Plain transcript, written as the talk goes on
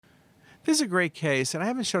This is a great case, and I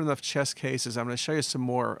haven't shown enough chest cases. I'm going to show you some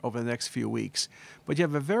more over the next few weeks. But you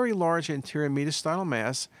have a very large anterior mediastinal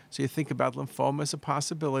mass, so you think about lymphoma as a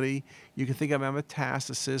possibility. You can think about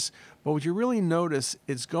metastasis, but what you really notice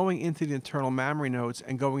is going into the internal mammary nodes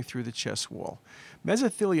and going through the chest wall.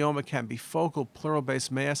 Mesothelioma can be focal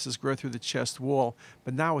pleural-based masses grow through the chest wall,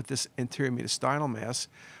 but not with this anterior mediastinal mass.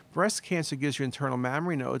 Breast cancer gives you internal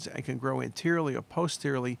mammary nodes and can grow anteriorly or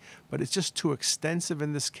posteriorly, but it's just too extensive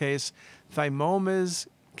in this case. Thymomas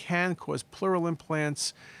can cause pleural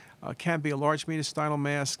implants, can be a large mediastinal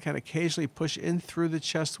mass, can occasionally push in through the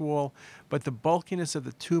chest wall, but the bulkiness of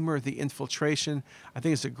the tumor, the infiltration, I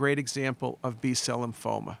think is a great example of B-cell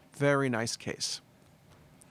lymphoma. Very nice case.